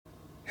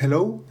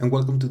Hello and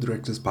welcome to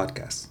Directus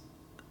podcast.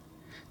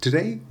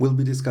 Today we'll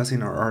be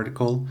discussing our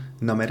article,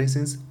 No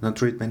Medicines, No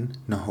Treatment,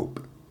 No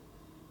Hope.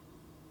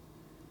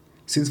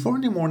 Since 4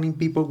 in the morning,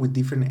 people with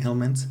different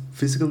ailments,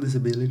 physical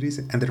disabilities,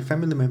 and their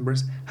family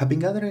members have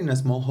been gathering in a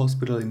small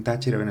hospital in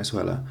Táchira,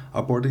 Venezuela,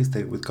 a bordering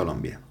state with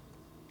Colombia.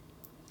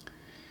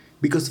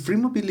 Because free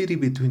mobility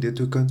between the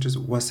two countries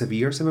was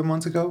severe 7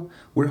 months ago,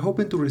 we're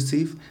hoping to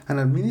receive an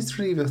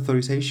administrative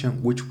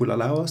authorization which will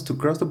allow us to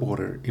cross the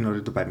border in order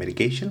to buy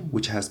medication,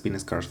 which has been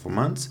scarce for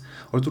months,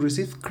 or to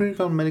receive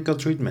critical medical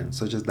treatment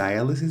such as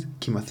dialysis,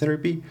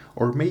 chemotherapy,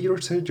 or major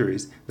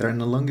surgeries that are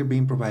no longer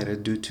being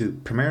provided due to,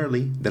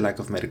 primarily, the lack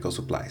of medical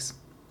supplies.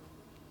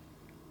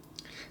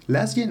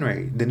 Last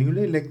January, the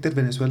newly elected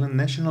Venezuelan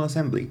National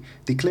Assembly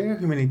declared a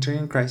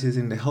humanitarian crisis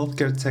in the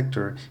healthcare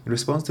sector in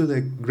response to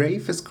the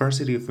grave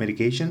scarcity of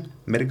medication,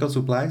 medical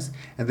supplies,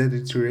 and the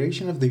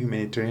deterioration of the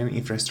humanitarian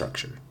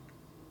infrastructure.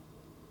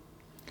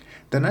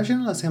 The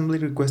National Assembly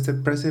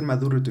requested President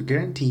Maduro to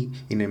guarantee,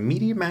 in an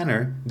immediate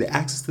manner, the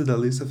access to the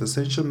list of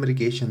essential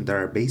medications that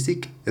are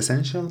basic,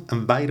 essential,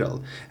 and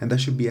vital, and that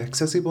should be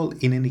accessible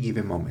in any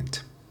given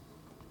moment.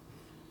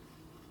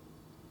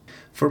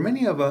 For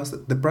many of us,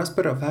 the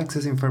prospect of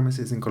accessing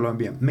pharmacies in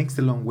Colombia makes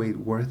the long wait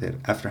worth it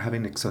after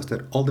having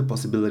exhausted all the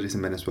possibilities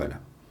in Venezuela.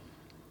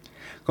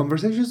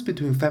 Conversations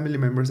between family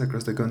members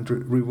across the country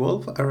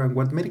revolve around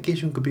what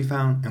medication could be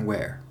found and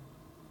where.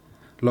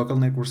 Local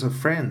networks of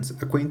friends,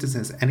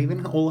 acquaintances, and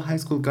even old high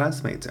school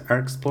classmates are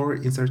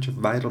explored in search of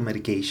vital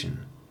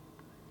medication.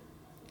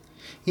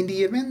 In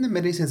the event the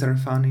medicines are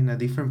found in a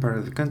different part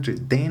of the country,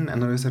 then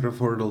another set of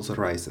hurdles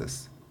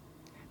arises.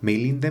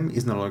 Mailing them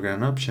is no longer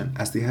an option,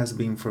 as it has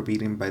been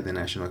forbidden by the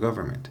national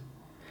government.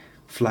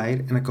 Flight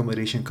and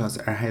accommodation costs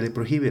are highly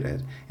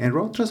prohibited, and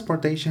road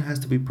transportation has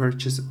to be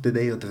purchased the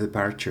day of the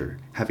departure,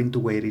 having to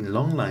wait in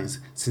long lines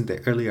since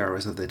the early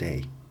hours of the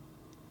day.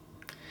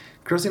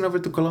 Crossing over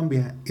to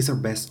Colombia is our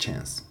best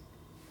chance.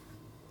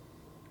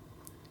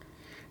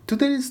 2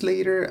 days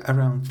later,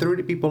 around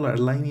 30 people are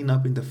lining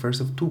up in the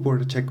first of 2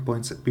 border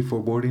checkpoints before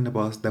boarding a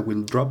bus that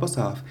will drop us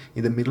off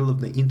in the middle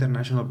of the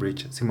international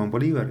bridge Simón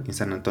Bolívar in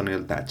San Antonio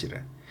del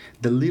Táchira,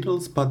 the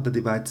little spot that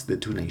divides the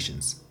two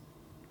nations.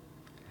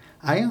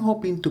 I am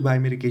hoping to buy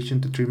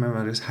medication to treat my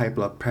mother's high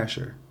blood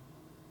pressure.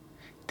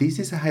 This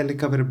is a highly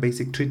coveted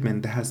basic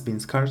treatment that has been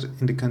scarce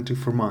in the country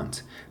for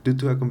months due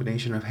to a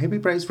combination of heavy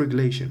price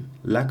regulation,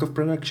 lack of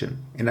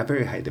production, and a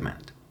very high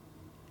demand.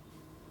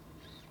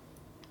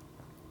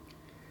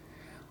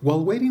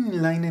 While waiting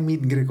in line, I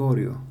meet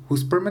Gregorio,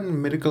 whose permanent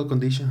medical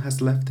condition has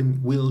left him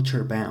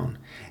wheelchair-bound,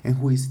 and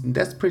who is in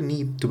desperate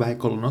need to buy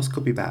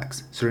colonoscopy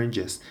bags,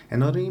 syringes,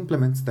 and other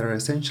implements that are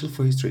essential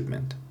for his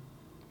treatment.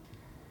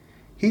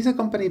 He is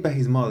accompanied by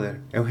his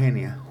mother,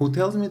 Eugenia, who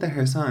tells me that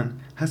her son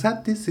has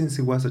had this since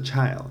he was a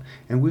child,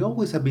 and we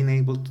always have been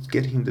able to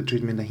get him the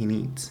treatment that he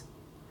needs.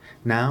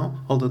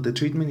 Now, although the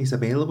treatment is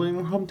available in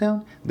our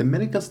hometown, the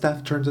medical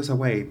staff turns us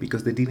away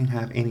because they didn't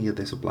have any of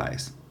the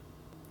supplies.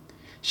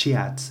 She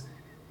adds,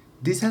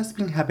 "This has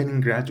been happening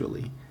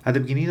gradually. At the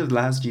beginning of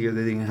last year,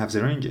 they didn't have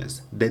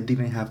syringes. They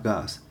didn't have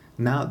gauze.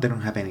 Now they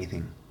don't have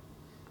anything."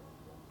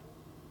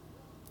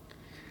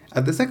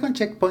 At the second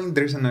checkpoint,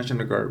 there's a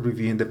National Guard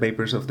reviewing the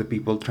papers of the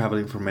people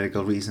traveling for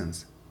medical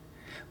reasons.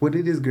 When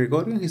it is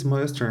Gregorio and his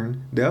mother's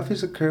turn, the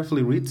officer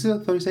carefully reads the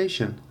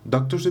authorization,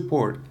 doctor's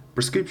report,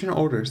 prescription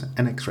orders,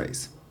 and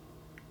x-rays.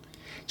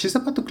 She's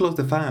about to close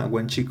the file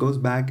when she goes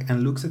back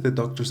and looks at the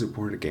doctor's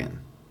report again.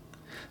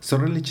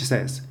 Suddenly she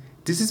says,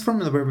 "This is from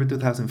November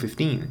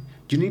 2015.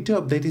 You need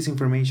to update this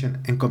information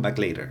and come back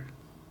later."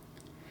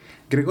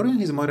 Gregorio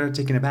and his mother are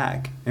taken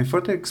aback and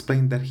further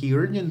explain that he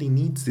urgently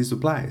needs these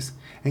supplies,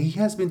 and he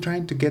has been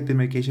trying to get the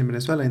medication in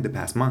Venezuela in the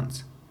past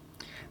months.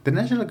 The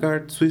National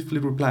Guard swiftly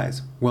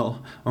replies,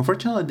 "Well,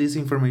 unfortunately this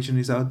information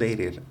is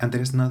outdated and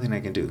there is nothing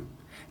I can do.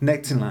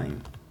 Next in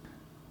line."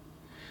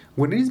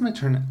 When it is my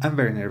turn, I'm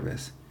very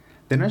nervous.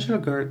 The National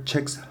Guard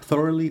checks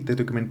thoroughly the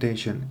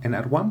documentation, and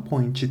at one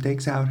point she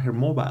takes out her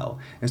mobile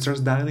and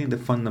starts dialing the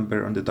phone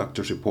number on the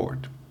doctor's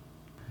report.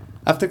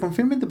 After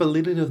confirming the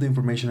validity of the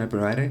information I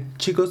provided,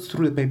 she goes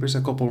through the papers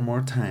a couple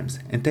more times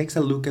and takes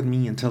a look at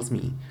me and tells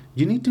me,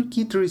 "You need to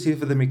keep the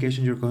receipt of the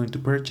medication you're going to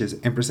purchase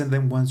and present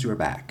them once you're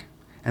back."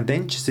 And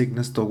then she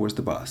signals towards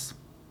the bus.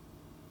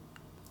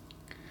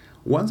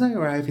 Once I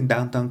arrive in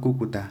downtown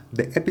Cúcuta,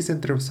 the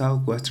epicenter of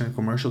southwestern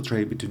commercial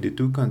trade between the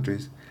two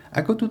countries,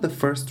 I go to the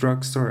first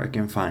drugstore I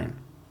can find.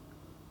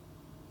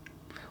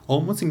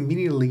 Almost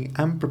immediately,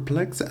 I'm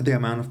perplexed at the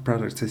amount of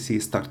products I see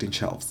stocked in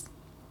shelves.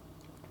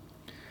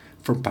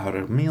 From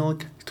powdered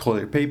milk,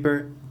 toilet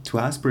paper, to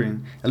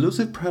aspirin,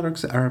 elusive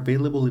products are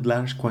available in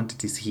large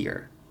quantities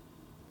here.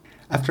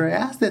 After I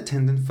ask the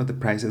attendant for the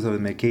prices of the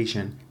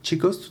medication, she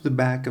goes to the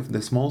back of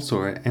the small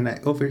store and I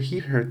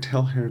overhear her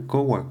tell her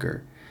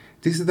co-worker,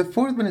 "This is the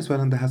 4th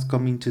Venezuelan that has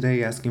come in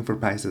today asking for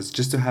prices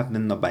just to have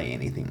them not buy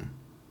anything."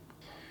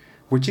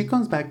 When she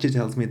comes back, she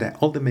tells me that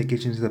all the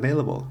medication is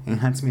available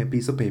and hands me a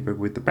piece of paper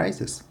with the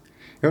prices.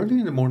 Early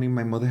in the morning,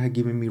 my mother had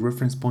given me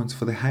reference points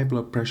for the high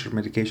blood pressure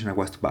medication I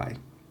was to buy.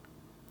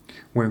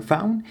 When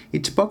found,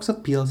 each box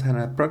of pills had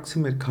an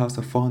approximate cost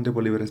of 400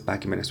 bolivares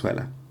back in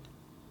Venezuela.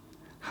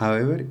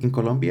 However, in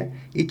Colombia,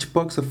 each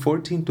box of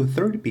 14 to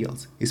 30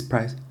 pills is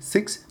priced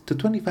 6 to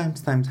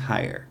 25 times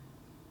higher.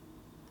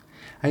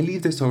 I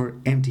leave the store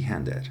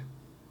empty-handed.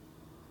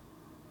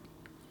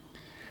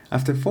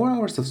 After 4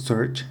 hours of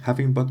search,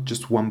 having bought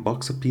just one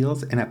box of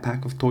pills and a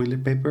pack of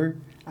toilet paper,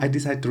 I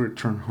decide to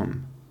return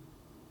home.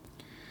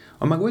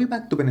 On my way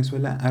back to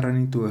Venezuela, I ran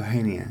into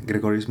Eugenia,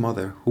 Gregorio's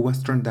mother, who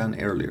was turned down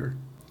earlier.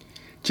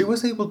 She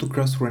was able to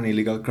cross through an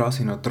illegal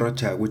crossing of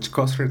Trocha, which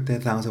cost her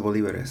 10,000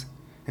 bolivares,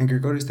 and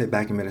Gregorio stayed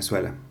back in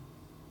Venezuela.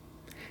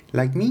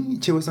 Like me,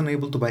 she was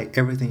unable to buy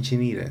everything she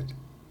needed.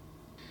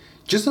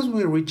 Just as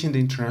we were reaching the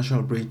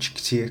international bridge,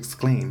 she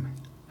exclaimed,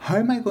 "How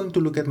am I going to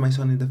look at my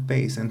son in the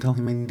face and tell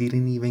him I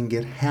didn't even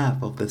get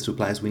half of the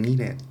supplies we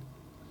needed?"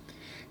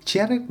 She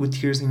added with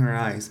tears in her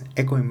eyes,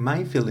 echoing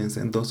my feelings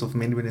and those of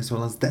many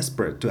Venezuelans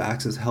desperate to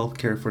access health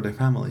care for their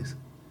families.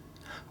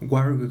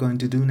 "What are we going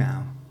to do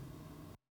now?"